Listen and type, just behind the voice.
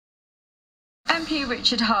MP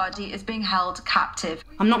Richard Hardy is being held captive.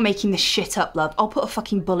 I'm not making this shit up, love. I'll put a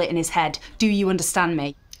fucking bullet in his head. Do you understand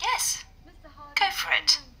me? Yes. Go for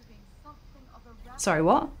it. Sorry,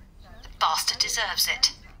 what? The bastard deserves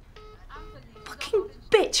it. Fucking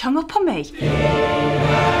bitch hung up on me.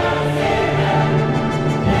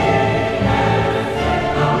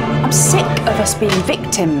 I'm sick of us being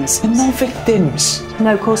victims. We're not victims.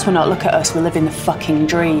 No, of course we're not. Look at us. We're living the fucking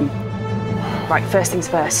dream. Right, first things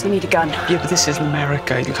first. You need a gun. Yeah, but this is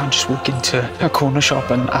America. You can't just walk into a corner shop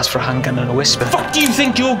and ask for a handgun and a whisper. Fuck do you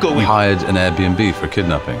think you're going? We hired an Airbnb for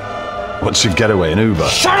kidnapping. What's your getaway, an Uber?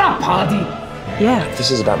 Shut up, Hardy! Yeah.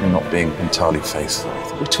 This is about me not being entirely faithful.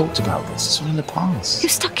 We talked about this. It's all in the past. You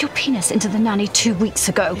stuck your penis into the nanny 2 weeks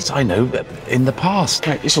ago. Yes, I know, but in the past.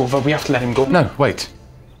 Right, it's over. We have to let him go. No, wait.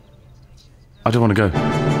 I don't want to go.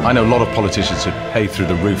 I know a lot of politicians who'd pay through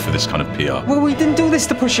the roof for this kind of PR. Well, we didn't do this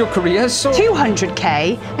to push your career, so...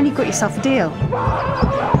 200k and you've got yourself a deal.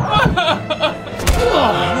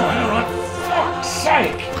 Fuck's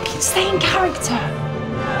sake! Fucking stay in character.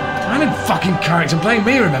 I'm in fucking character playing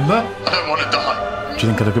me, remember? I don't want to die. Do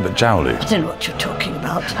you think I look a bit jowly? I don't know what you're talking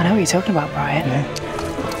about. I know what you're talking about, Brian. Yeah.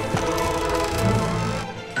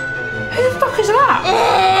 Who the fuck is that?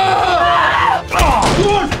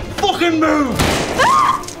 Good fucking move!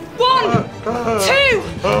 1, 2...